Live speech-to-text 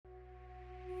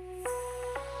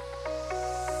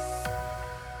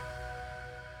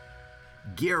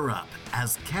Gear up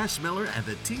as Cash Miller and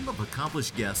a team of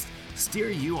accomplished guests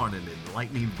steer you on an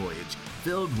enlightening voyage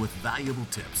filled with valuable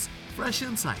tips, fresh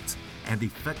insights, and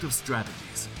effective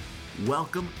strategies.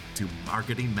 Welcome to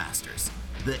Marketing Masters,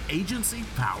 the Agency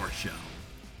Power Show.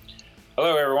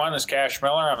 Hello, everyone. This is Cash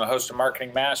Miller. I'm the host of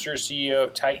Marketing Masters, CEO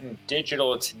of Titan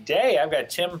Digital. Today, I've got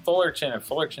Tim Fullerton of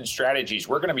Fullerton Strategies.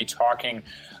 We're going to be talking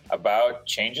about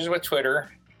changes with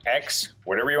Twitter, X,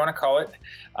 whatever you want to call it,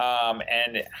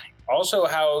 and also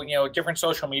how different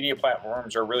social media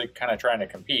platforms are really kind of trying to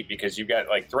compete, because you've got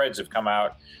like threads have come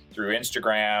out through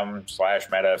Instagram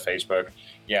 / Meta, Facebook,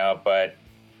 but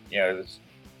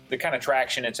the kind of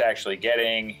traction it's actually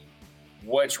getting.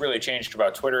 What's really changed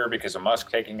about Twitter because of Musk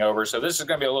taking over. So this is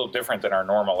going to be a little different than our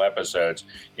normal episodes,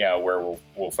 where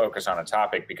we'll focus on a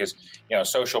topic, because,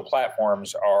 social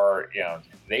platforms are,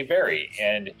 they vary.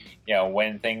 And,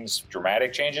 when things,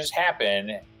 dramatic changes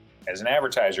happen, as an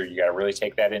advertiser, you got to really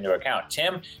take that into account.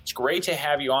 Tim, it's great to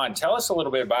have you on. Tell us a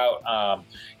little bit about,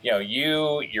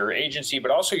 you, your agency, but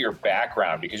also your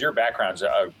background, because your background's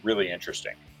really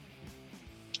interesting.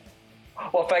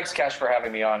 Well, thanks, Cash, for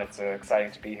having me on. It's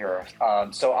exciting to be here.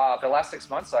 So the last 6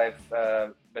 months, I've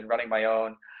been running my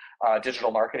own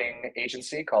digital marketing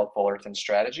agency called Fullerton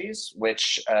Strategies,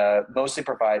 which mostly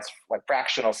provides like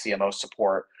fractional CMO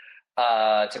support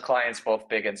to clients, both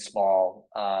big and small.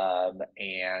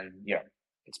 And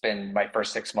it's been my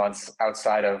first 6 months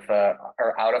outside of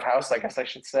or out of house, I guess I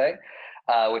should say,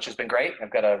 which has been great. I've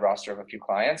got a roster of a few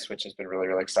clients, which has been really,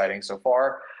 really exciting so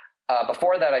far.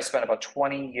 Before that, I spent about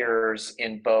 20 years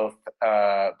in both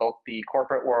the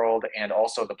corporate world and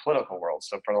also the political world.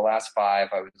 So for the last 5,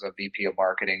 I was a VP of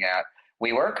marketing at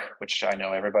WeWork, which I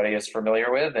know everybody is familiar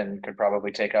with and could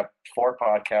probably take up 4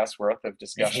 podcasts worth of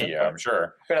discussion. Yeah, I'm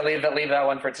sure. I'm going to leave that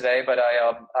one for today. But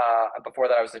before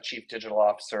that, I was the chief digital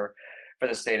officer for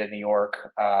the state of New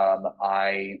York.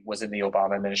 I was in the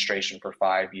Obama administration for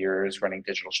 5 years, running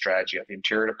digital strategy at the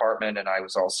Interior Department, and I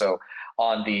was also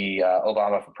on the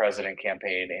Obama for President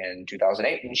campaign in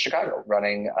 2008 in Chicago,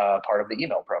 running part of the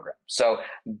email program. So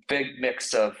big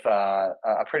mix of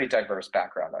a pretty diverse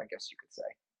background, I guess you could say.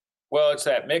 Well, it's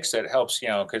that mix that helps,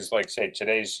 because like say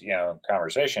today's,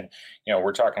 conversation,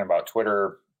 we're talking about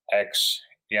Twitter, X,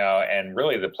 and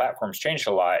really the platform's changed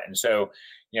a lot. And so,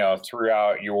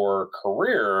 throughout your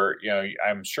career,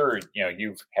 I'm sure,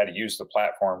 you've had to use the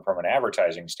platform from an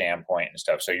advertising standpoint and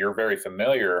stuff. So you're very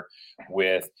familiar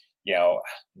with,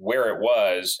 where it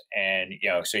was, and,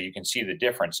 so you can see the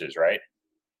differences, right?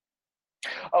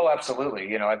 Oh,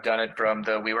 absolutely. I've done it from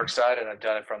the WeWork side, and I've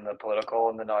done it from the political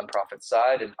and the nonprofit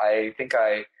side. And I think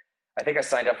I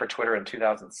signed up for Twitter in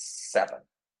 2007.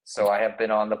 So I have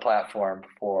been on the platform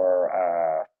for,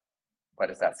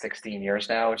 16 years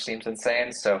now, which seems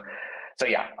insane. So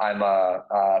yeah, I'm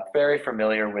very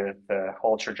familiar with the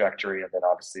whole trajectory, and then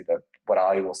obviously what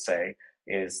I will say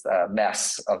is the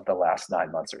mess of the last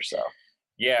 9 months or so.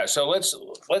 Yeah, so let's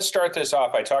start this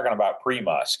off by talking about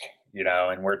pre-Musk,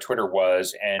 and where Twitter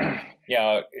was, and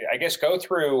I guess go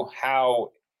through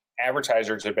how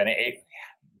advertisers have been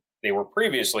they were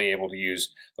previously able to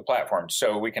use the platform,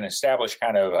 so we can establish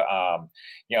kind of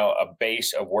a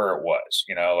base of where it was,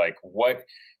 like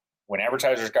when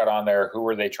advertisers got on there, who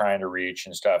were they trying to reach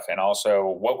and stuff, and also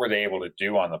what were they able to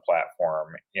do on the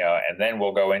platform, and then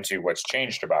we'll go into what's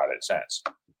changed about it since.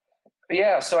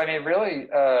 Yeah, so I mean, really,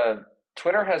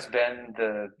 Twitter has been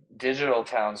the digital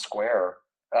town square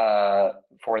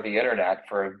for the internet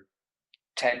for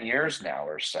 10 years now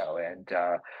or so. And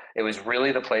it was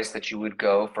really the place that you would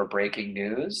go for breaking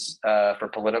news, for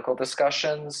political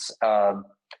discussions.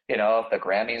 If the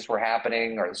Grammys were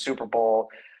happening or the Super Bowl,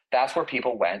 that's where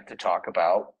people went to talk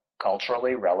about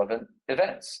culturally relevant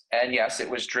events. And yes, it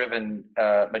was driven,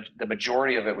 the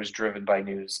majority of it was driven by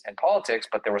news and politics,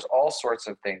 but there was all sorts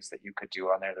of things that you could do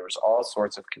on there. There was all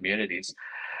sorts of communities.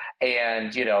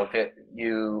 And, that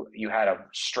you had a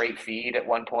straight feed at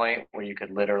one point where you could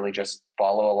literally just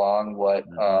follow along what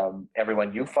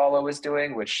everyone you follow is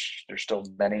doing, which there's still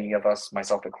many of us,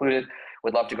 myself included,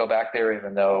 would love to go back there,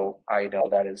 even though I know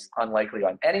that is unlikely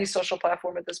on any social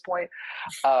platform at this point.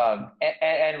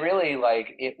 And really,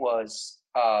 like, it was,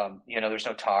 there's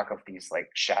no talk of these like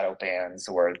shadow bans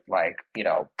or like,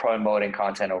 promoting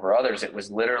content over others. It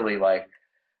was literally like,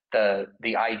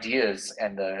 the ideas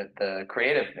and the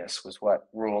creativeness was what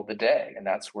ruled the day. And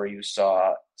that's where you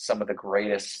saw some of the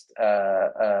greatest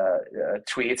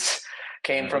tweets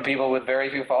came from people with very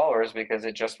few followers, because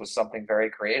it just was something very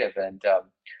creative. And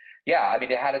yeah, I mean,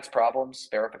 it had its problems,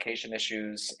 verification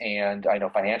issues, and I know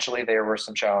financially there were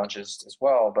some challenges as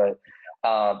well. But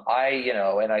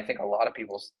and I think a lot of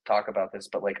people talk about this,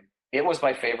 but like, it was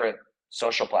my favorite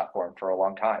social platform for a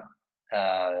long time.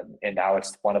 And now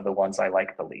it's one of the ones I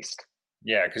like the least.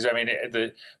 Yeah, because I mean,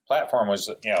 the platform was,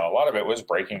 a lot of it was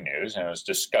breaking news, and it was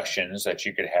discussions that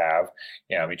you could have,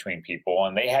 between people,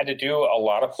 and they had to do a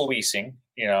lot of policing,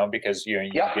 because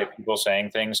you get people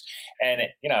saying things, and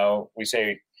we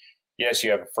say, yes,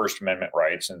 you have First Amendment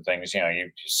rights and things,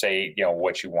 you say,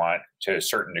 what you want to a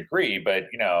certain degree, but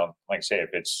like I say, if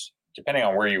it's depending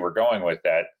on where you were going with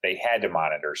that, they had to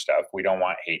monitor stuff. We don't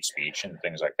want hate speech and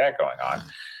things like that going on.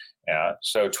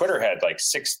 So Twitter had like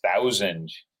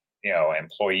 6,000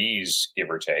 employees, give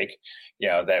or take,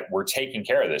 that were taking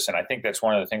care of this. And I think that's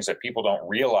one of the things that people don't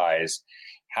realize,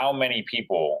 how many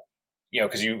people,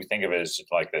 because you think of it as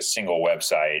like the single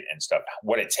website and stuff,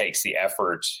 what it takes, the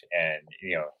effort, and,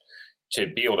 to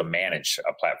be able to manage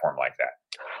a platform like that.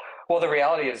 Well, the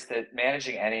reality is that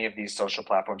managing any of these social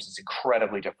platforms is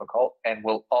incredibly difficult and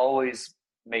will always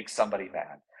make somebody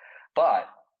mad. But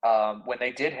when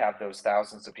they did have those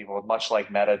thousands of people, much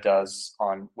like Meta does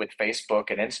with Facebook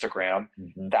and Instagram,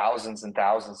 thousands and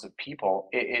thousands of people,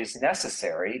 it is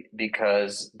necessary,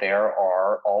 because there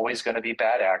are always going to be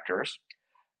bad actors,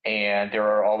 and there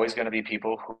are always going to be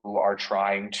people who are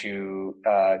trying to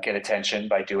get attention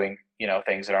by doing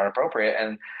things that aren't appropriate.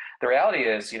 And the reality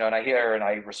is, and I hear and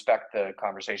I respect the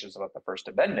conversations about the First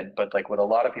Amendment, but like what a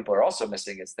lot of people are also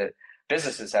missing is that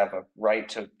businesses have a right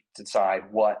to decide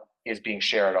what is being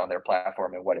shared on their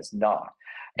platform and what is not.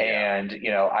 Yeah. And,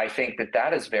 I think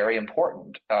that is very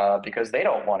important because they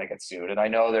don't want to get sued. And I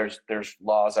know there's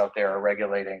laws out there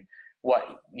regulating what,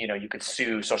 you could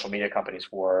sue social media companies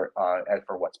for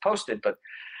what's posted, but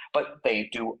they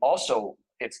do also,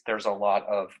 there's a lot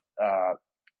of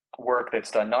work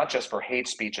that's done, not just for hate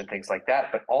speech and things like that,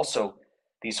 but also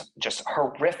these just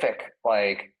horrific,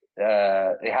 like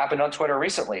it happened on Twitter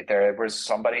recently. There was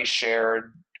somebody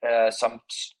shared some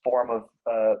form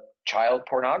of child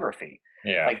pornography.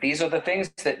 Yeah. Like, these are the things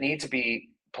that need to be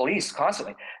policed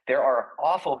constantly. There are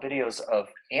awful videos of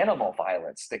animal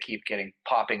violence that keep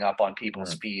popping up on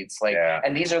people's feeds.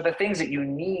 And these are the things that you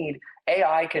need.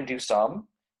 AI can do some,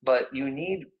 but you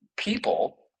need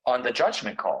people on the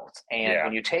judgment calls. And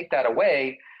when you take that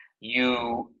away,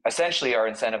 you essentially are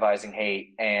incentivizing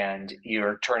hate, and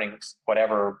you're turning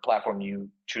whatever platform you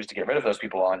choose to get rid of those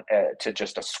people on to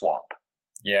just a swamp.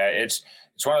 Yeah, it's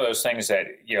one of those things that,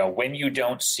 when you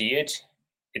don't see it,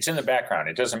 it's in the background.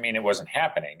 It doesn't mean it wasn't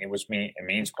happening. It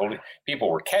means people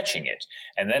were catching it.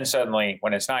 And then suddenly,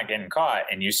 when it's not getting caught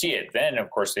and you see it, then of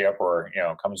course the uproar,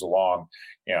 comes along,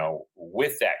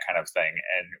 with that kind of thing.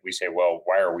 And we say, well,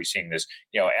 why are we seeing this?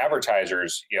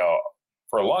 Advertisers,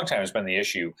 for a long time has been the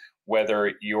issue,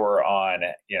 whether you're on,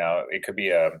 it could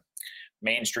be a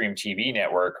mainstream TV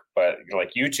network, but like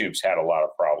YouTube's had a lot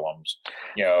of problems,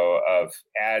 of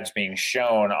ads being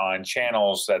shown on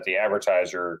channels that the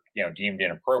advertiser, deemed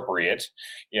inappropriate,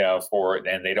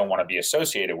 and they don't want to be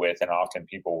associated with. And often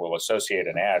people will associate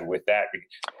an ad with that.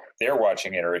 They're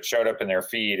watching it, or it showed up in their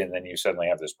feed, and then you suddenly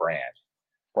have this brand.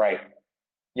 Right.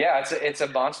 Yeah, it's a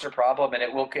monster problem, and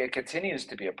it continues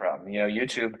to be a problem.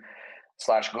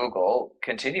 YouTube/Google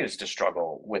continues to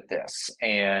struggle with this.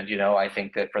 And, I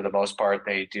think that for the most part,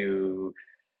 they do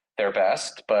their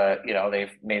best, but,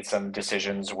 they've made some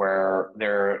decisions where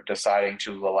they're deciding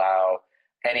to allow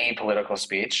any political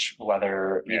speech,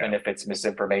 whether even if it's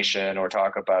misinformation or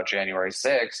talk about January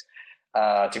 6th,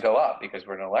 to go up, because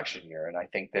we're in an election year. And I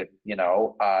think that,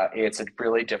 it's a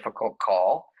really difficult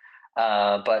call.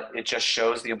 But it just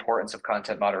shows the importance of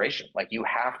content moderation. Like, you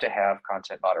have to have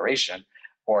content moderation,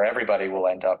 or everybody will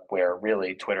end up where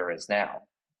really Twitter is now.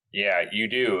 Yeah, you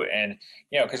do. And,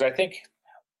 because I think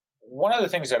one of the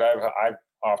things that I've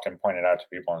often pointed out to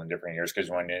people in different years, because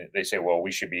when they say, well,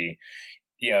 we should be,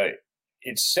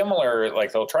 it's similar,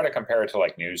 like they'll try to compare it to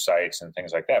like news sites and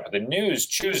things like that. But the news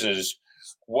chooses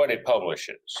what it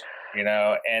publishes,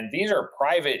 and these are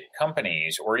private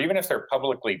companies, or even if they're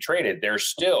publicly traded, they're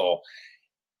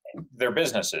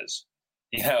businesses.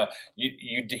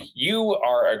 You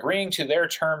are agreeing to their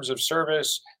terms of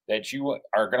service that you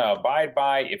are going to abide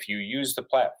by if you use the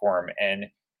platform, and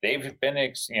they've been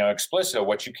explicit of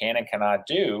what you can and cannot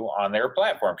do on their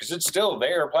platform, because it's still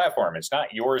their platform. It's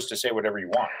not yours to say whatever you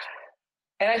want.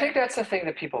 And I think that's the thing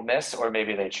that people miss, or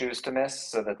maybe they choose to miss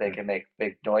so that they can make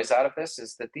big noise out of this,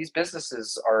 is that these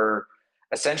businesses are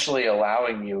essentially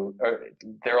allowing you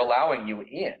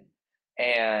in.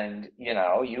 And,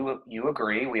 you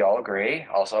agree, we all agree.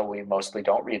 Also, we mostly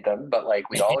don't read them, but like,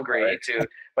 we all agree right.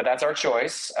 But that's our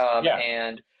choice.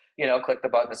 And, click the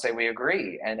button to say we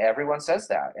agree. And everyone says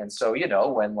that. And so,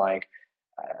 when like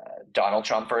Donald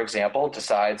Trump, for example,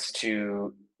 decides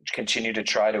to continue to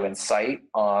try to incite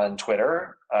on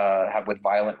Twitter, have with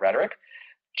violent rhetoric.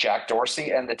 Jack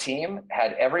Dorsey and the team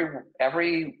had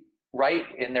every right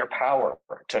in their power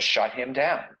to shut him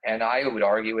down, and I would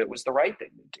argue it was the right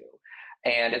thing to do.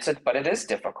 And but it is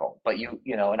difficult. But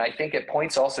and I think it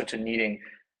points also to needing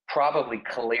probably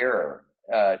clearer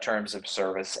terms of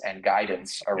service and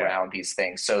guidance around these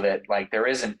things, so that like there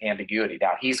isn't ambiguity.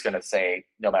 Now he's going to say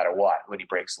no matter what when he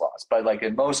breaks laws, but like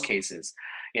in most cases,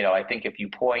 I think if you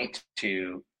point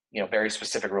to very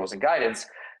specific rules and guidance,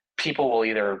 people will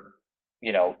either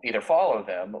follow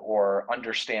them or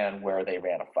understand where they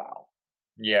ran afoul.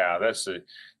 Yeah, that's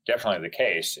definitely the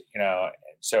case.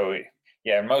 So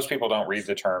yeah, most people don't read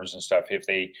the terms and stuff. If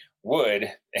they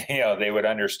would, they would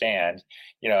understand,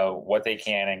 what they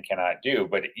can and cannot do.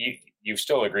 But you've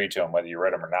still agreed to them whether you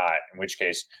read them or not. In which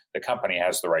case, the company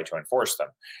has the right to enforce them.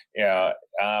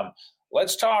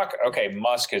 Let's talk. Okay,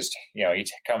 Musk is, he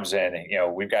comes in.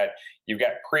 You've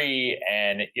got Pre,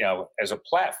 and as a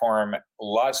platform,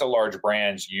 lots of large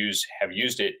brands have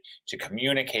used it to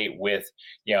communicate with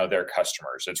their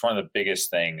customers. It's one of the biggest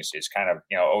things. It's kind of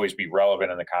always be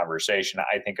relevant in the conversation.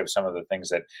 I think of some of the things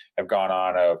that have gone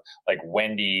on of like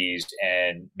Wendy's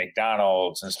and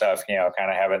McDonald's and stuff. Kind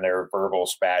of having their verbal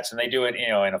spats, and they do it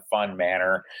in a fun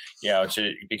manner.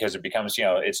 Because it becomes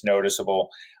it's noticeable.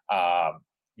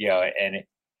 And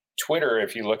Twitter,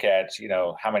 if you look at,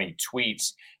 how many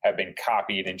tweets have been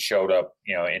copied and showed up,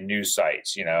 in news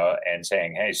sites, and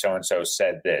saying, hey, so-and-so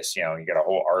said this, you got a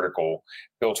whole article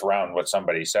built around what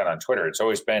somebody said on Twitter. It's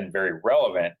always been very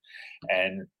relevant,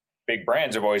 and big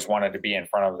brands have always wanted to be in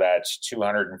front of that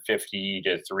 250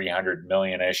 to 300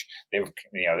 million-ish. They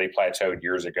plateaued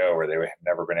years ago where they have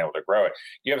never been able to grow it.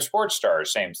 You have sports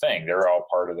stars, same thing. They're all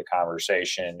part of the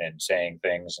conversation and saying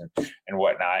things and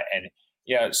whatnot. And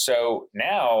so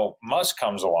now Musk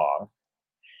comes along.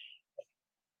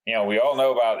 We all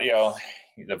know about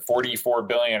the 44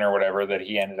 billion or whatever that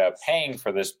he ended up paying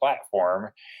for this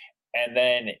platform, and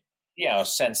then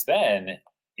since then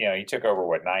he took over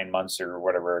 9 months or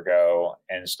whatever ago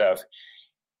and stuff.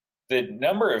 The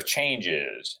number of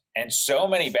changes and so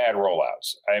many bad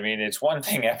rollouts. I mean, it's one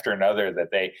thing after another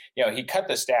that they he cut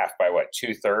the staff by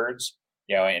 2/3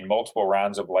 in multiple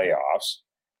rounds of layoffs.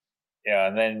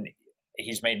 And then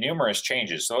he's made numerous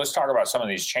changes. So let's talk about some of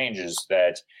these changes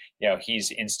that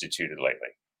he's instituted lately.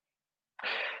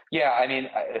 Yeah, I mean,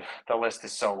 the list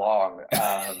is so long,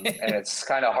 and it's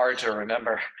kind of hard to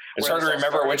remember. It's hard to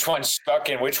remember which ones stuck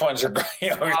and which ones are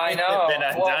I know. been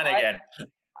undone again.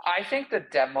 I think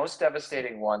the most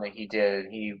devastating one that he did,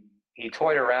 he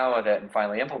toyed around with it and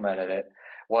finally implemented it,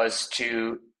 was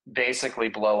to basically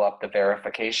blow up the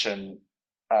verification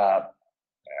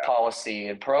policy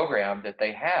and program that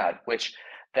they had, which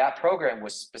that program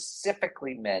was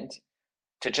specifically meant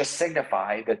to just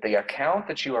signify that the account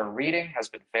that you are reading has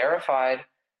been verified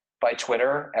by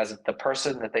Twitter as the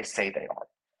person that they say they are.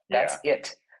 That's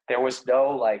it. There was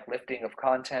no lifting of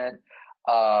content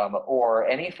or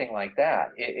anything like that.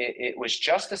 It was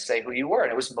just to say who you were,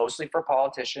 and it was mostly for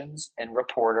politicians and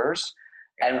reporters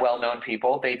and well-known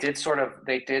people. They did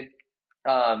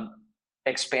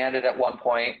expand it at one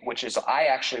point, which is I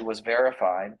actually was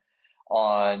verified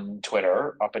on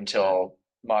Twitter up until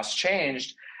Musk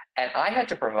changed, and I had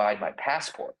to provide my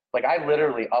passport. I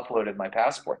literally uploaded my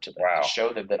passport to them to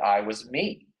show them that I was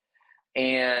me.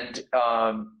 And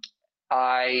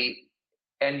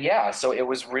so it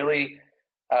was really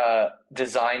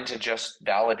designed to just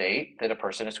validate that a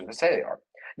person is who they say they are.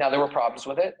 Now, there were problems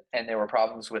with it, and there were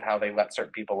problems with how they let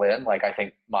certain people in. I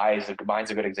think mine's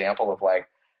a good example of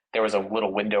there was a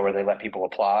little window where they let people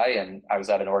apply, and I was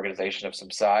at an organization of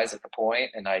some size at the point,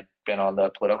 and I'd been on the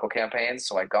political campaigns,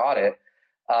 so I got it.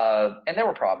 And there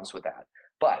were problems with that.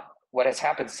 But what has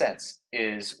happened since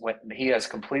is when he has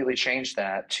completely changed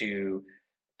that to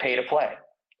pay to play.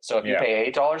 So if you pay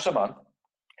 $8 a month,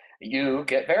 you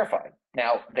get verified.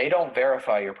 Now, they don't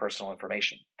verify your personal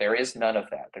information. There is none of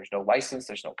that. There's no license.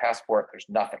 There's no passport. There's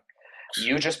nothing.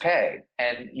 You just pay,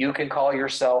 and you can call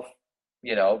yourself,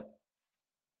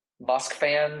 Musk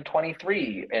fan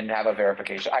 23 and have a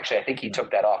verification. Actually, I think he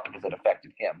took that off because it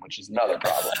affected him, which is another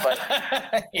problem. But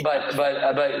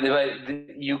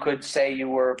you could say you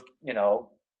were,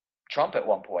 Trump at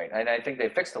one point, and I think they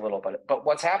fixed a little bit. But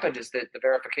what's happened is that the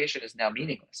verification is now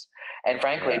meaningless, and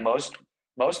frankly,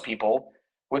 most people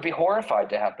would be horrified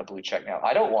to have the blue check now.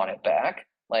 I don't want it back.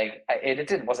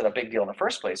 Wasn't a big deal in the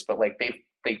first place, but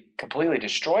they completely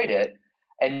destroyed it,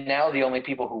 and now the only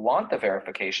people who want the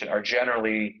verification are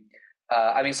generally.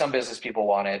 Some business people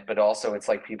want it, but also it's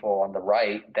people on the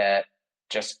right that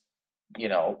just,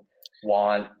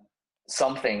 want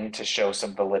something to show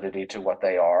some validity to what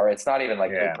they are. It's not even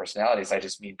like big personalities. I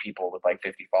just mean people with like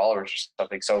 50 followers or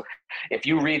something. So if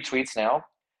you read tweets now,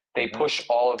 they push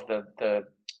all of the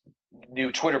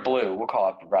new Twitter Blue, we'll call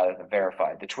it rather than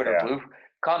verified. The Twitter Blue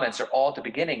comments are all at the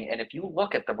beginning. And if you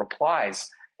look at the replies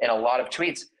in a lot of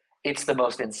tweets, it's the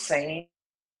most insane.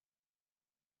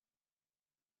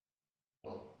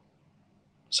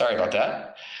 Sorry about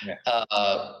that.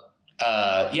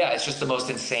 Yeah, it's just the most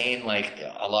insane, like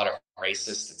a lot of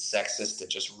racist and sexist and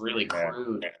just really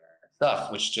crude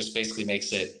stuff, which just basically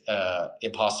makes it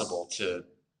impossible to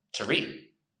read.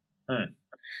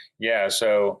 Yeah.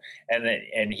 So,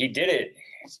 and he did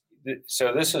it.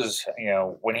 So this is,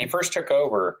 when he first took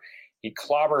over, he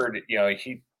clobbered,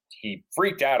 he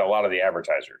freaked out a lot of the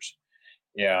advertisers,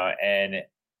 and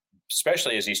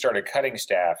especially as he started cutting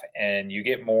staff and you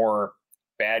get more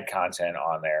bad content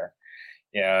on there,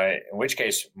 in which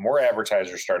case more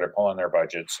advertisers started pulling their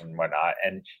budgets and whatnot.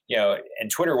 And, and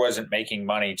Twitter wasn't making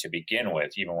money to begin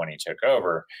with, even when he took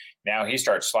over. Now he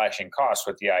starts slashing costs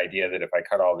with the idea that if I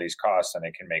cut all these costs, then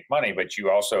it can make money. But you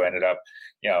also ended up,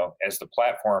 as the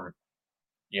platform,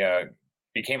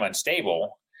 became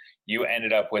unstable, you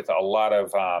ended up with a lot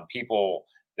of people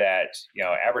that,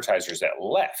 advertisers that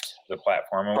left the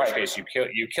platform, in which case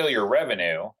you kill your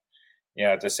revenue,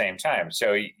 at the same time.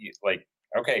 So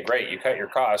okay, great. You cut your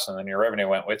costs and then your revenue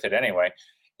went with it anyway.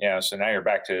 So now you're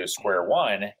back to square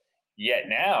one. Yet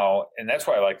now, and that's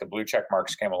why like the blue check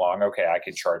marks came along. Okay, I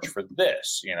could charge for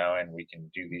this, and we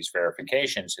can do these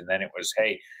verifications. And then it was,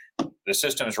 hey, the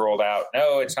system's rolled out.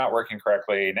 No, it's not working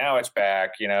correctly. Now it's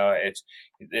back.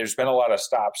 There's been a lot of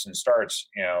stops and starts,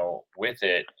 with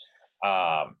it,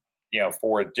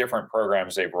 for different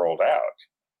programs they've rolled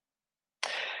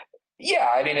out. Yeah,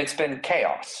 I mean, it's been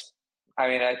chaos. I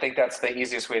mean, I think that's the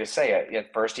easiest way to say it.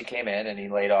 At first, he came in and he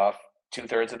laid off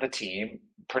 2/3 of the team,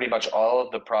 pretty much all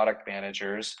of the product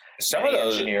managers, some of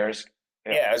those engineers.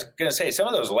 Yeah, I was going to say some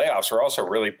of those layoffs were also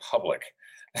really public.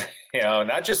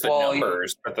 Not just the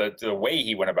numbers, but the way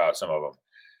he went about some of them.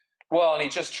 Well, and he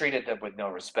just treated them with no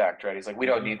respect, right? He's like, we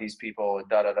don't need these people, and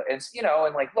da da da. It's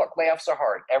and like, look, layoffs are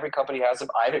hard. Every company has them.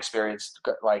 I've experienced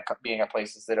like being at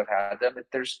places that have had them.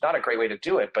 There's not a great way to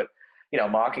do it, but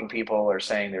mocking people or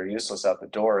saying they're useless out the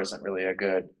door isn't really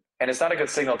and it's not a good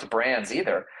signal to brands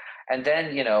either. And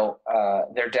then,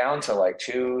 they're down to like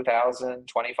 2,000,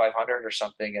 2,500 or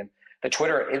something. And the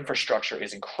Twitter infrastructure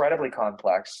is incredibly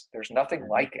complex. There's nothing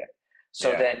like it.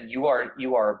 So then you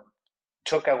are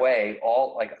took away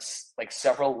all like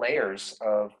several layers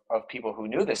of people who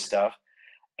knew this stuff.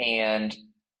 And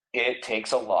it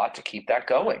takes a lot to keep that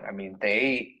going. I mean,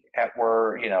 they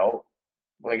were,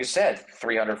 like I said,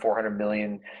 300, 400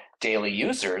 million daily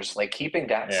users. Like keeping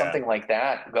that something like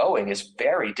that going is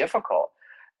very difficult.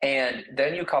 And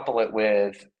then you couple it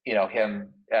with,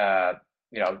 him,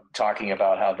 talking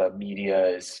about how the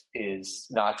media is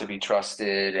not to be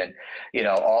trusted, and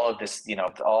all of this,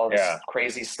 all of this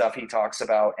crazy stuff he talks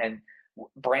about. And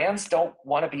brands don't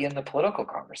want to be in the political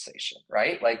conversation,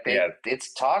 right? Like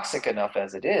it's toxic enough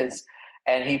as it is.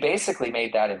 And he basically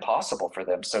made that impossible for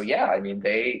them. So I mean,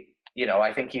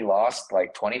 I think he lost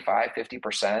like 25,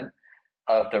 50%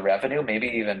 of the revenue, maybe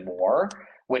even more,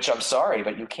 which I'm sorry,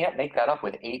 but you can't make that up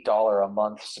with $8 a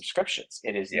month subscriptions.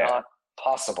 It is not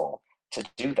possible to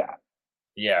do that.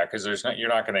 Yeah, because you're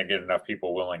not going to get enough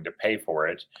people willing to pay for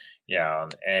it. Yeah,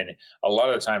 and a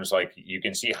lot of times, like you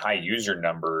can see high user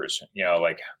numbers,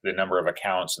 like the number of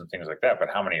accounts and things like that, but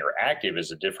how many are active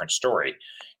is a different story.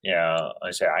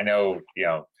 I say I know,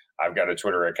 I've got a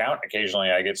Twitter account.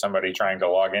 Occasionally I get somebody trying to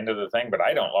log into the thing, but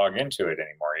I don't log into it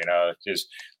anymore. It's just,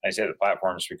 I say the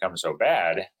platform's become so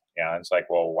bad. It's like,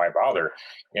 well, why bother?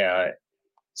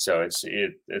 So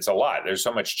it's a lot. There's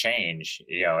so much change.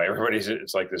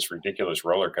 It's like this ridiculous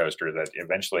roller coaster that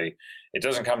eventually it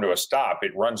doesn't come to a stop.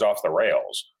 It runs off the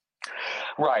rails.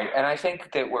 Right. And I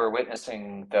think that we're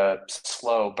witnessing the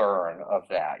slow burn of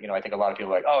that. I think a lot of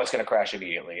people are like, oh, it's going to crash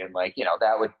immediately. And like,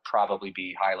 that would probably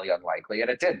be highly unlikely.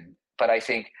 And it didn't. But I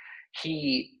think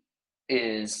he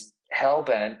is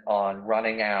hell-bent on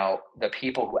running out the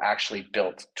people who actually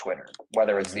built Twitter,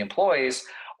 whether it's the employees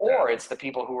or it's the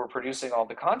people who were producing all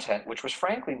the content, which was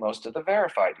frankly most of the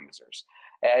verified users.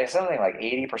 And something like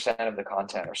 80% of the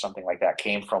content or something like that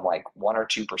came from like 1 or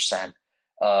 2%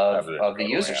 of the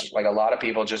users. Like a lot of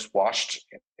people just watched,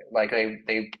 like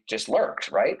they just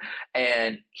lurked, right?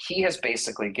 And he has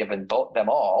basically given them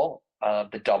all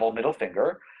the double middle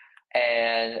finger.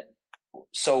 And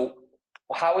so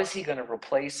how is he going to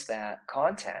replace that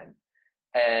content?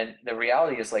 And the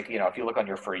reality is, like, if you look on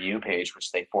your For You page,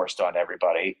 which they forced on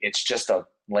everybody, it's just a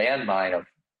landmine of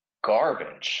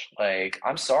garbage. Like,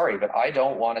 I'm sorry, but I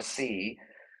don't want to see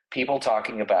people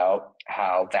talking about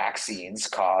how vaccines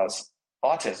cause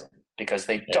autism, because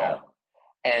they don't.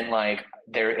 And like,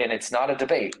 and it's not a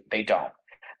debate. They don't.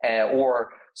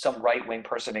 Or some right-wing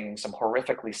person making some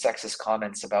horrifically sexist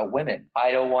comments about women.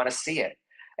 I don't want to see it.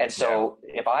 And so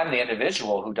if I'm the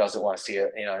individual who doesn't want to see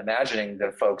it, imagining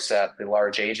the folks at the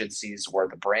large agencies or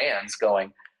the brands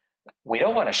going, we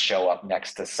don't want to show up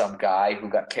next to some guy who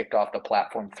got kicked off the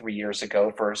platform 3 years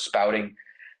ago for spouting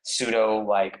pseudo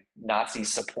like Nazi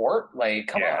support. Like,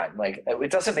 come on, like,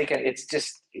 it doesn't make it.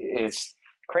 It's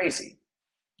crazy.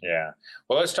 Yeah.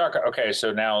 Well, let's talk. Okay.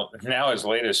 So now his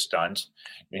latest stunt,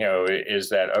 is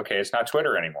that, okay, it's not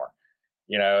Twitter anymore.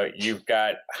 You've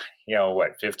got,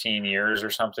 15 years or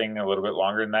something, a little bit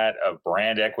longer than that, of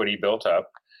brand equity built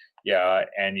up. Yeah.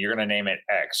 And you're going to name it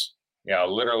X,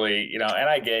 literally, and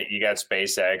I get you got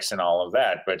SpaceX and all of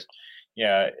that, but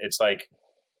it's like,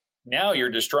 now you're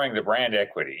destroying the brand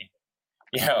equity.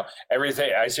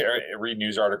 Everything I read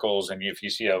news articles, and if you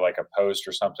see a post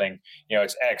or something,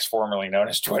 it's X, formerly known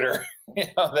as Twitter.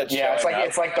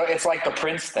 It's like the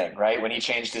Prince thing, right? When he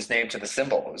changed his name to the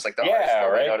symbol, it was like the artist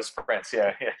right? known as Prince.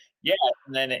 Yeah.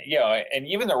 And then and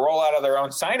even the rollout of their own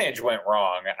signage went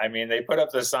wrong. I mean, they put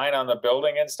up the sign on the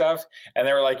building and stuff, and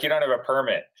they were like, "You don't have a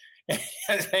permit."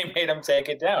 They made him take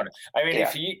it down. I mean,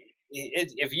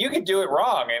 if you could do it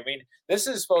wrong, I mean, this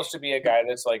is supposed to be a guy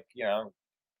that's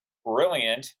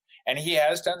brilliant, and he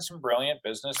has done some brilliant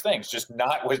business things, just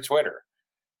not with Twitter.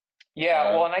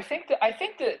 Well, and I think that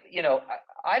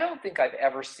I don't think I've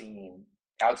ever seen,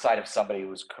 outside of somebody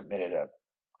who's committed a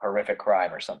horrific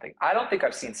crime or something, I don't think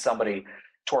I've seen somebody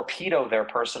torpedo their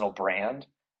personal brand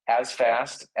as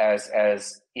fast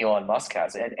as Elon Musk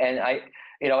has. And I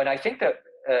think that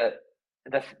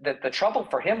the trouble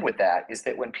for him with that is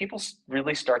that when people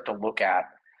really start to look at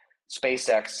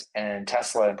SpaceX and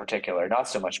Tesla in particular, not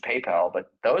so much PayPal, but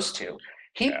those two,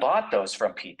 he bought those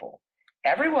from people.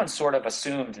 Everyone sort of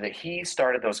assumed that he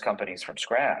started those companies from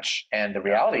scratch. And the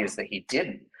reality is that he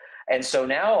didn't. And so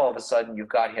now all of a sudden you've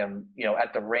got him,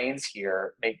 at the reins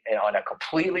here on a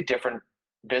completely different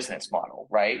business model,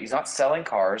 right? He's not selling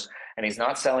cars, and he's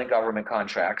not selling government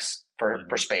contracts for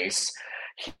space.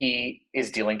 He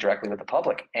is dealing directly with the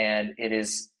public. And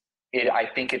I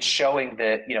think it's showing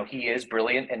that, he is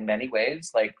brilliant in many ways.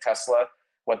 Like Tesla,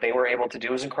 what they were able to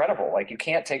do is incredible. Like, you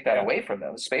can't take that away from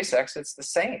them. SpaceX, it's the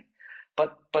same.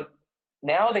 But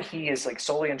now that he is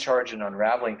solely in charge and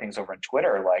unraveling things over on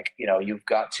Twitter, you've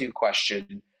got to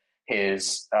question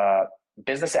his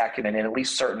business acumen in at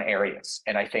least certain areas.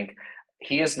 And I think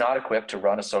he is not equipped to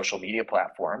run a social media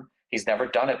platform. He's never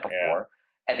done it before.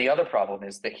 And the other problem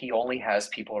is that he only has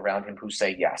people around him who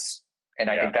say yes. And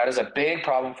I think that is a big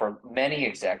problem for many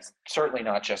execs, certainly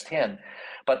not just him.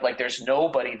 But there's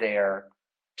nobody there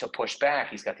to push back.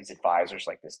 He's got these advisors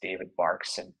like this David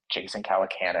Marks and Jason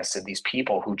Calacanis and these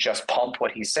people who just pump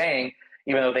what he's saying,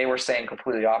 even though they were saying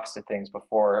completely opposite things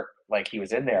before he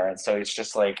was in there. And so it's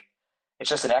just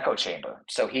an echo chamber.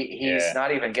 So he's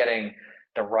not even getting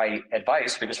the right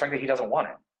advice because frankly, he doesn't want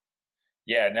it.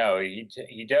 Yeah, no,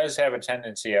 he does have a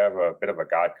tendency of a bit of a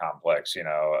God complex,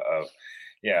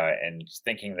 and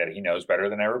thinking that he knows better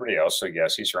than everybody else. So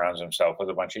yes, he surrounds himself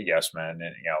with a bunch of yes men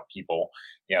and people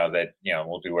that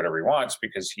will do whatever he wants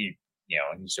because he's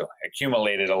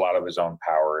accumulated a lot of his own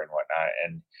power and whatnot,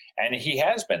 and he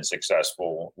has been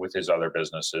successful with his other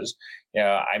businesses.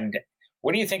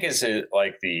 What do you think is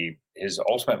his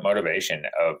ultimate motivation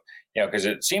of because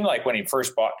it seemed like when he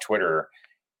first bought Twitter,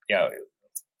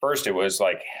 first it was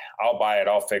like, I'll buy it,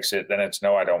 I'll fix it. Then it's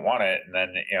no, I don't want it. And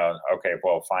then, okay,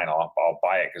 well, fine, I'll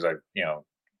buy it because I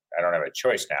don't have a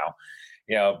choice now.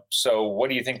 So what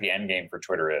do you think the end game for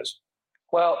Twitter is?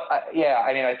 Well,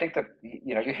 I think that,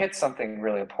 you hit something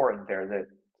really important there that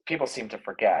people seem to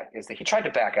forget is that he tried to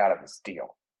back out of this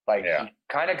deal. He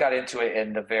kind of got into it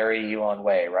in the very Elon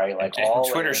way, right?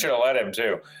 Twitter should have let him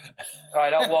too. I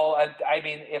know. Well, I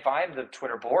mean, if I'm the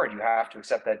Twitter board, you have to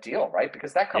accept that deal, right?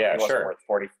 Because that company wasn't worth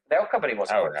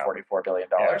 $44 billion.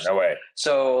 Yeah, no way.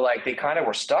 So they kind of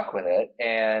were stuck with it.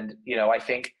 And, I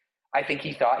think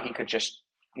he thought he could just,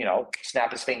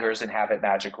 snap his fingers and have it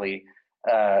magically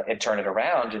and turn it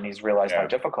around. And he's realized how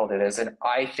difficult it is. And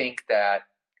I think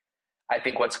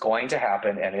what's going to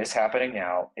happen and is happening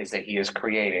now is that he is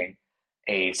creating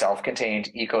a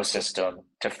self-contained ecosystem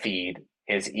to feed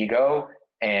his ego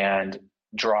and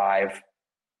drive,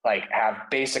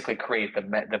 basically create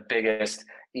the biggest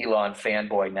Elon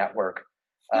fanboy network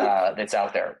that's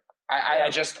out there.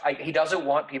 He doesn't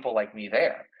want people like me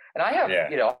there. And I have,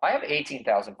 I have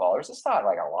 18,000 followers. It's not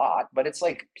a lot, but it's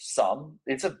it's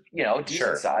a,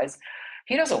 decent size.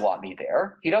 he doesn't want me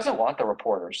there. He doesn't want the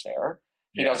reporters there.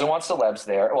 He Yeah. doesn't want celebs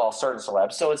there. Well, certain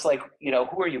celebs. So it's like,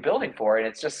 who are you building for? And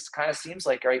it just kind of seems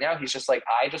like right now he's just like,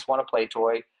 I just want to play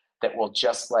toy that will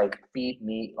just like feed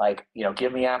me, like,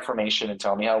 give me affirmation and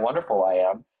tell me how wonderful I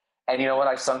am. And you know what?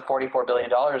 I've sunk $44 billion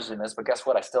in this, but guess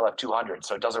what? I still have 200.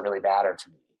 So it doesn't really matter to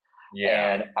me.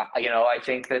 Yeah. And I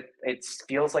think that it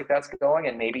feels like that's going,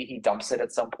 and maybe he dumps it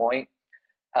at some point.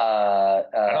 I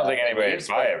don't think anybody would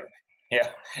buy it. Yeah.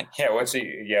 Yeah. What's he,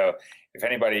 if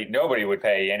anybody, nobody would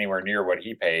pay anywhere near what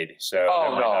he paid. So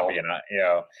that might not be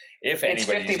enough, if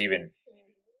anybody's even.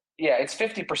 Yeah, it's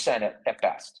 50% at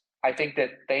best. I think that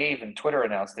Twitter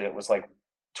announced that it was like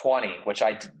 20, which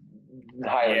I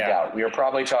highly doubt. We are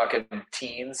probably talking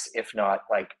teens, if not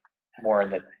like more in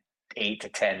the 8 to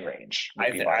 10 range.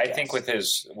 I think with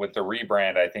the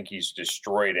rebrand, I think he's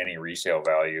destroyed any resale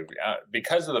value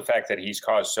because of the fact that he's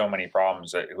caused so many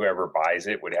problems that whoever buys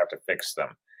it would have to fix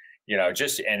them,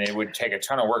 and it would take a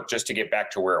ton of work just to get back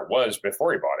to where it was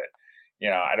before he bought it.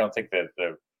 I don't think that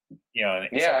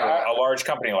a large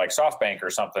company like SoftBank or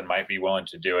something might be willing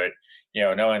to do it,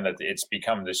 knowing that it's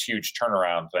become this huge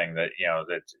turnaround thing that,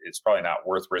 that it's probably not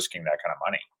worth risking that kind of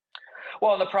money.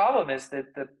 Well, the problem is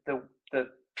that the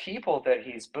people that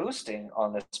he's boosting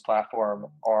on this platform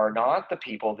are not the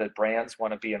people that brands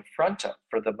want to be in front of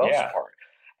for the most part.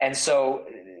 And so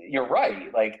you're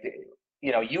right. Like,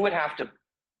 you would have to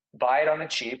buy it on the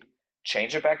cheap,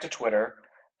 change it back to Twitter.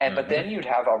 But then you'd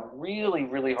have a really,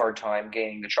 really hard time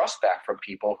gaining the trust back from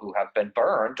people who have been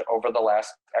burned over the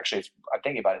last, actually, I'm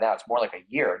thinking about it now, it's more like a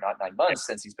year, not 9 months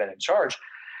since he's been in charge.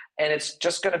 And it's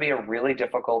just going to be a really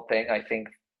difficult thing, I think,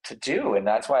 to do. And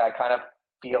that's why I kind of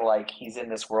feel like he's in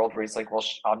this world where he's like, well,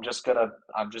 I'm just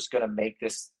gonna make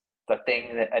this the thing,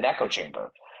 an echo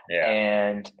chamber,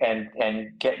 and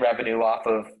get revenue off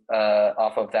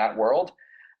of that world,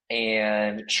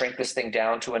 and shrink this thing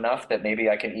down to enough that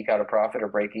maybe I can eke out a profit or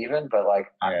break even. But like,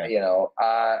 I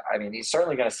mean, he's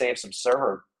certainly going to save some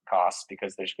server costs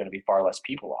because there's going to be far less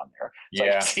people on there. So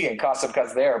I can see it cost some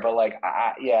cuts there, but like,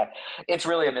 it's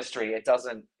really a mystery. It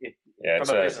doesn't,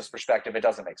 from a business perspective, it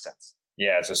doesn't make sense.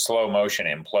 Yeah, it's a slow motion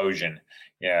implosion,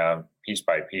 piece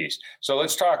by piece. So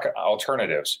let's talk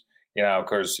alternatives,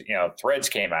 because, Threads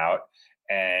came out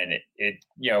and it,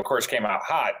 of course, came out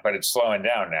hot, but it's slowing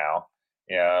down now.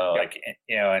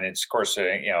 And it's, of course,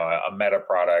 a Meta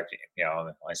product.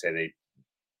 Like I say, they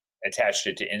attached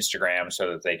it to Instagram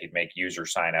so that they could make user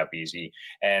sign up easy.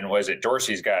 And was it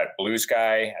Dorsey's got Blue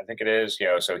Sky? I think it is.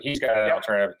 So he's got an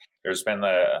alternative. There's been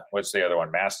what's the other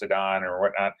one, Mastodon or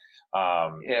whatnot.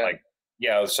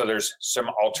 So there's some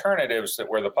alternatives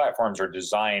where the platforms are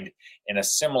designed in a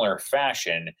similar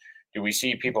fashion. Do we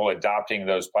see people adopting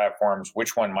those platforms?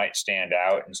 Which one might stand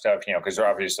out and stuff? Because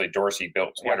obviously Dorsey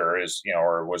built Twitter,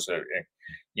 or was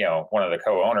one of the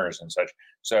co-owners and such.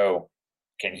 So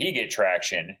can he get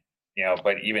traction?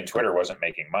 But even Twitter wasn't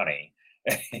making money.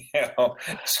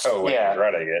 So what he's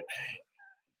running it.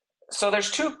 So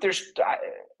there's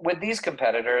with these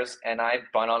competitors, and I've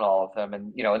been on all of them,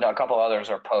 and a couple others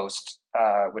are Post,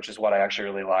 which is what I actually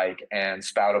really like, and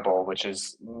Spoutable, which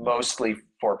is mostly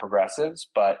for progressives,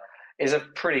 but is a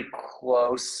pretty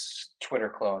close Twitter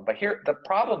clone. But here, the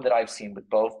problem that I've seen with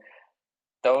both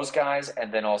those guys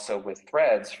and then also with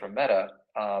Threads from Meta,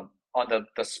 on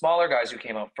the smaller guys who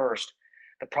came out first,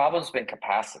 the problem's been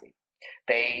capacity.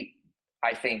 They,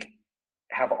 I think,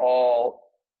 have all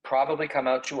probably come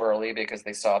out too early because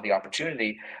they saw the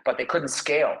opportunity, but they couldn't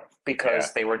scale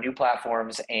because they were new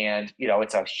platforms, and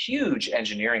it's a huge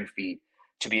engineering feat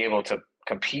to be able to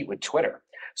compete with Twitter.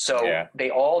 So they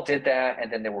all did that, and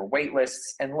then there were wait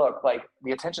lists. And look, like,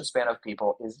 the attention span of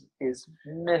people is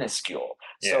minuscule.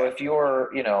 So if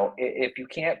you're, if you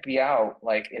can't be out,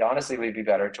 like, it honestly would be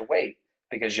better to wait,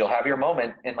 because you'll have your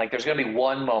moment, and like, there's going to be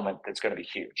one moment that's going to be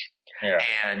huge.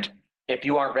 And if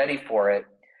you aren't ready for it,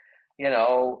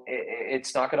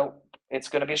 it's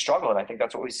going to be a struggle. And I think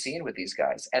that's what we've seen with these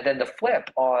guys. And then the flip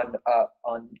on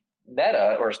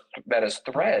Meta, or Meta's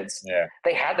Threads,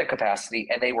 they had the capacity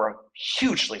and they were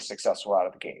hugely successful out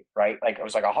of the gate, right? Like, it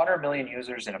was like 100 million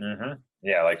users in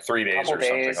like 3 days or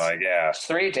something, like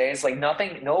 3 days, like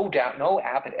nothing, no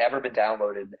app had ever been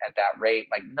downloaded at that rate,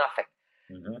 like nothing.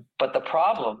 But the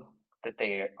problem that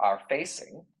they are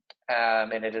facing,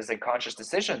 and it is a conscious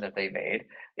decision that they made,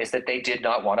 is that they did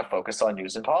not want to focus on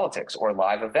news and politics or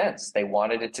live events. They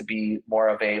wanted it to be more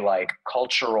of a like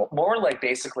cultural, more like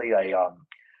basically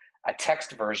a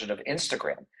text version of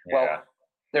Instagram. Well,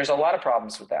 there's a lot of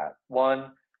problems with that.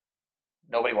 One,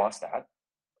 nobody wants that.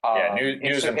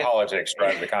 News and politics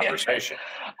drive the conversation.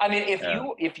 I mean,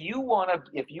 if you want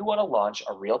to launch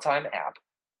a real-time app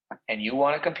and you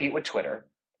want to compete with Twitter,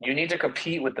 you need to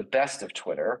compete with the best of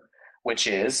Twitter, which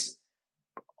is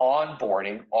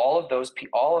onboarding all of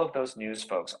those news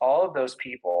folks, all of those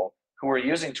people who are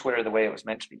using Twitter the way it was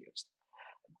meant to be used.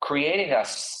 Creating a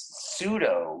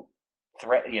pseudo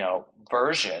threat,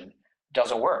 version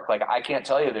doesn't work. Like, I can't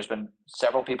tell you, there's been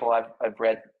several people I've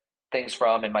read things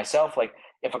from, and myself, like,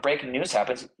 if a breaking news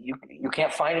happens, you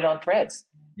can't find it on Threads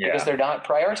because they're not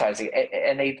prioritizing it.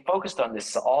 And they focused on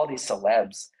this, all these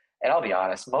celebs. And I'll be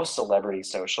honest, most celebrity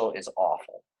social is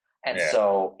awful. And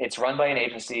so it's run by an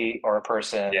agency or a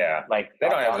person. Yeah. Like, they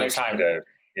don't have the time to,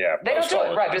 they don't do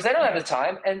it, right? Because they don't have the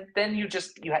time. And then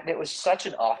it was such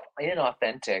an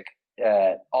inauthentic,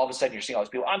 all of a sudden you're seeing all these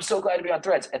people, I'm so glad to be on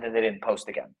Threads. And then they didn't post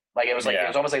again. Like, it was like, it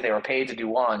was almost like they were paid to do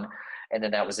one, and then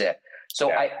that was it.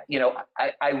 So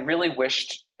I really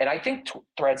wished, and I think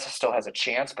Threads still has a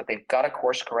chance, but they've got to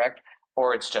course correct,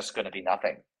 or it's just going to be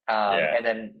nothing. And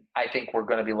then I think we're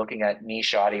going to be looking at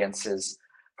niche audiences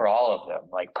for all of them.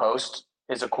 Like, Post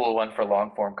is a cool one for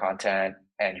long form content,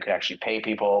 and you can actually pay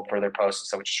people for their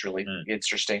posts, which is really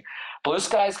interesting. Blue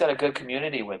Sky's got a good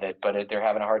community with it, but they're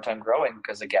having a hard time growing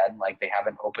because, again, like, they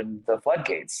haven't opened the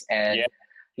floodgates. And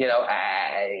you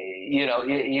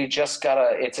just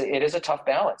gotta. It is a tough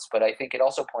balance, but I think it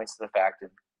also points to the fact that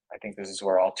I think this is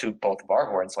where both of our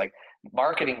horns, like,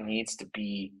 marketing needs to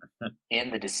be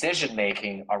in the decision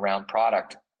making around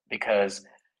product, because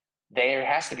there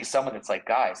has to be someone that's like,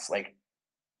 guys, like,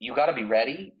 you got to be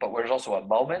ready, but there's also a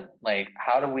moment. Like,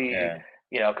 how do we,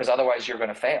 because otherwise you're going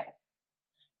to fail.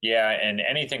 Yeah, and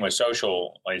anything with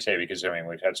social, like you say, because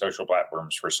we've had social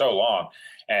platforms for so long,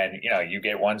 and you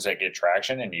get ones that get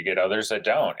traction, and you get others that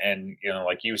don't. And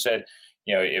like you said,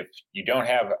 if you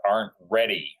aren't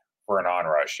ready for an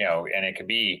onrush, and it could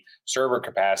be server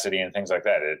capacity and things like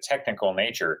that, a technical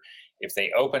nature. If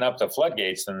they open up the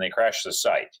floodgates, then they crash the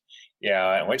site.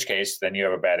 In which case, then you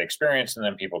have a bad experience, and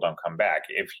then people don't come back.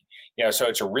 So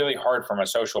it's really hard from a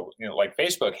social, like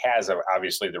Facebook has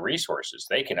obviously the resources.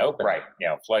 They can open,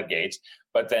 floodgates,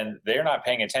 but then they're not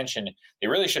paying attention. They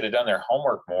really should have done their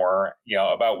homework more,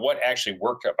 about what actually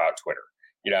worked about Twitter.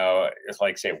 It's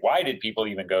like, say, why did people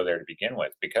even go there to begin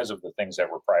with? Because of the things that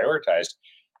were prioritized.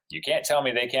 You can't tell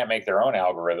me they can't make their own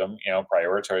algorithm,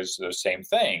 prioritize those same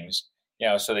things.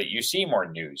 So that you see more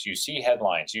news, you see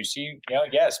headlines, you see,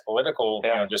 political,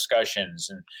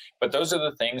 discussions, but those are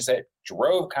the things that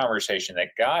drove conversation, that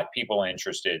got people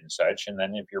interested and such. And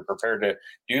then if you're prepared to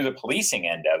do the policing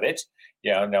end of it,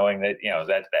 knowing that,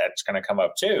 that's going to come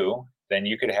up too, then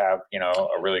you could have,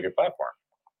 a really good platform.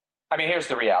 I mean, here's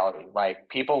the reality. Like,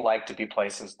 people like to be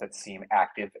places that seem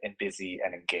active and busy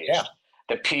and engaged. Yeah.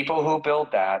 The people who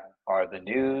build that are the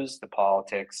news, the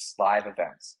politics, live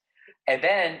events. And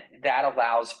then that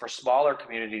allows for smaller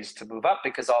communities to move up,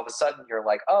 because all of a sudden you're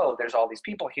like, oh, there's all these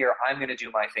people here, I'm going to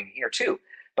do my thing here too.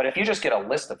 But if you just get a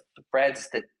list of threads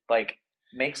that, like,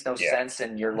 makes no sense,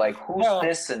 and you're like, who's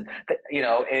this? And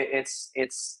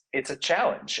it's a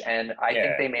challenge. And I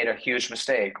think they made a huge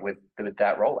mistake with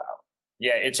that rollout.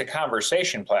 Yeah, it's a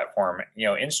conversation platform.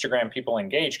 Instagram, people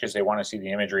engage because they want to see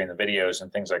the imagery and the videos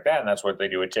and things like that. And that's what they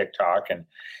do with TikTok. And,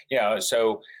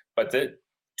 but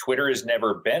Twitter has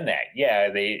never been that. Yeah,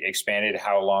 they expanded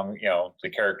how long, the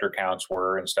character counts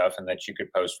were and stuff, and that you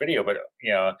could post video. But,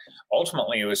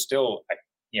 ultimately it was still,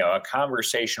 a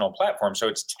conversational platform. So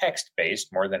it's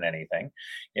text-based more than anything.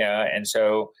 And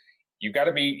so you've got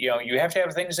to be, you have to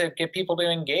have things that get people to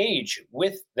engage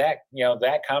with that,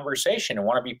 that conversation and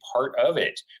want to be part of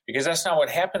it, because that's not what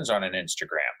happens on an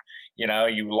Instagram.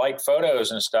 You like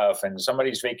photos and stuff, and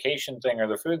somebody's vacation thing or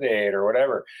the food they ate or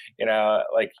whatever,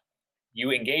 like, you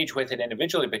engage with it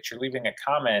individually, but you're leaving a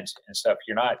comment and stuff.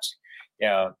 You're not,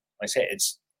 like I say,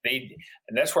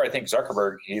 and that's where I think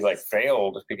Zuckerberg, he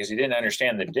failed, because he didn't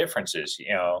understand the differences,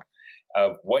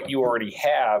 of what you already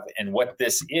have and what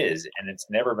this is. And it's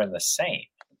never been the same.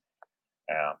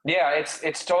 Yeah,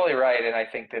 it's totally right. And I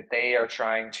think that they are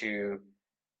trying to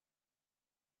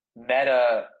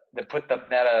put the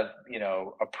meta,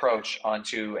 approach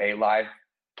onto a live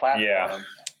platform. Yeah.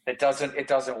 It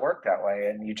doesn't work that way.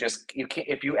 And you can't,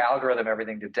 if you algorithm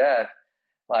everything to death,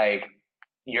 like,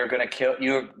 you're going to kill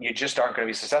you just aren't going to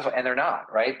be successful. And they're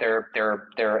not, right?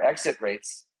 Their exit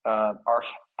rates are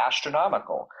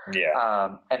astronomical. Yeah.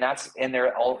 And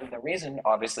the reason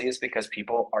obviously is because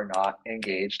people are not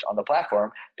engaged on the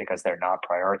platform, because they're not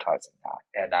prioritizing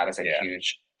that. And that is a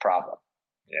huge problem.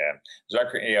 Yeah.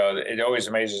 It always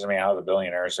amazes me how the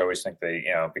billionaires always think they,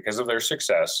 because of their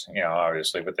success,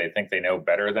 obviously, but they think they know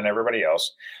better than everybody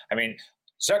else. I mean,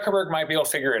 Zuckerberg might be able to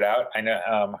figure it out. I know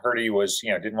heard he was,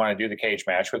 didn't want to do the cage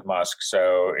match with Musk,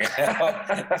 so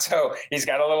so he's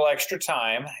got a little extra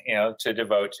time, to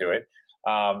devote to it.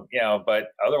 But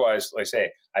otherwise, like I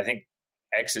say, I think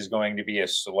X is going to be a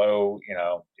slow,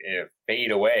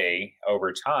 fade away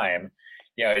over time.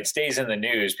 It stays in the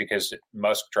news because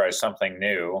Musk tries something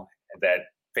new that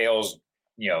fails,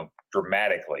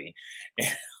 dramatically.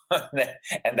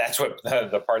 And that's what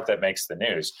the part that makes the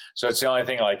news. So it's the only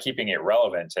thing like keeping it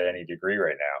relevant to any degree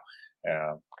right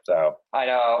now. So I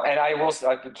know, and I will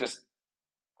just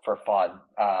for fun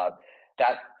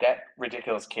that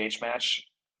ridiculous cage match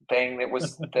thing that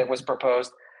was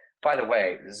proposed. By the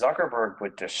way, Zuckerberg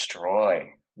would destroy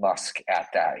Musk at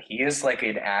that. He is like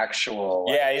an actual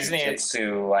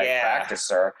jiu-jitsu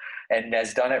practicer and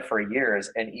has done it for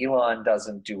years. And Elon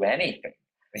doesn't do anything.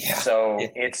 Yeah. So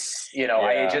it's,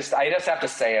 I just have to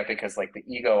say it because like the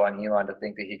ego on Elon to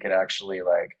think that he could actually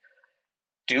like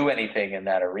do anything in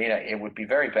that arena, it would be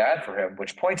very bad for him,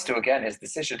 which points to, again, his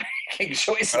decision-making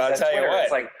choices. But I'll tell Twitter. You what,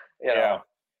 it's like,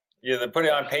 they put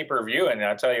it on pay-per-view, and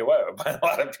I'll tell you what, a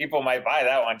lot of people might buy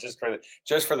that one just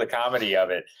for the comedy of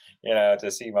it,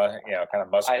 to see, kind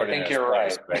of Musk put in his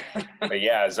place. Right. But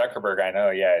yeah, Zuckerberg, I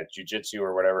know, jiu-jitsu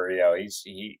or whatever, he's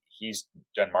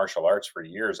done martial arts for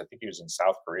years. I think he was in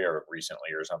South Korea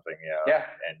recently or something,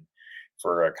 and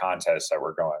for a contest that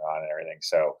were going on and everything.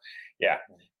 So, yeah.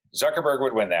 Zuckerberg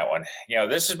would win that one.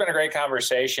 This has been a great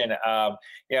conversation.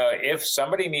 If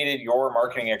somebody needed your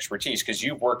marketing expertise, because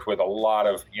you've worked with a lot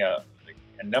of, a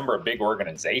number of big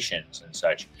organizations and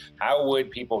such, how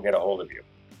would people get a hold of you?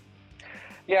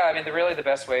 Yeah, I mean, really the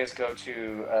best way is go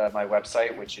to my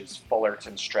website, which is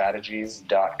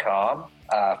fullertonstrategies.com,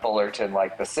 Fullerton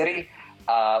like the city.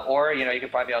 Or, you can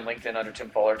find me on LinkedIn under Tim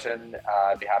Fullerton.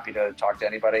 I'd be happy to talk to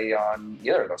anybody on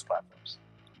either of those platforms.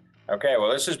 Okay, well,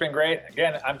 this has been great.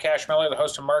 Again, I'm Cash Miller, the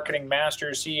host of Marketing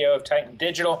Masters, CEO of Titan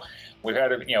Digital. We've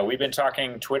been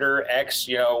talking Twitter, X,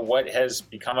 what has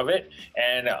become of it,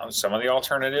 and some of the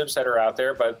alternatives that are out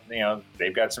there, but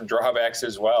they've got some drawbacks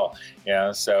as well.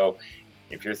 So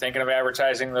if you're thinking of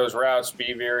advertising those routes,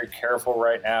 be very careful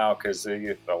right now because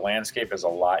the landscape is a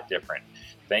lot different.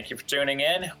 Thank you for tuning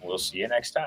in. We'll see you next time.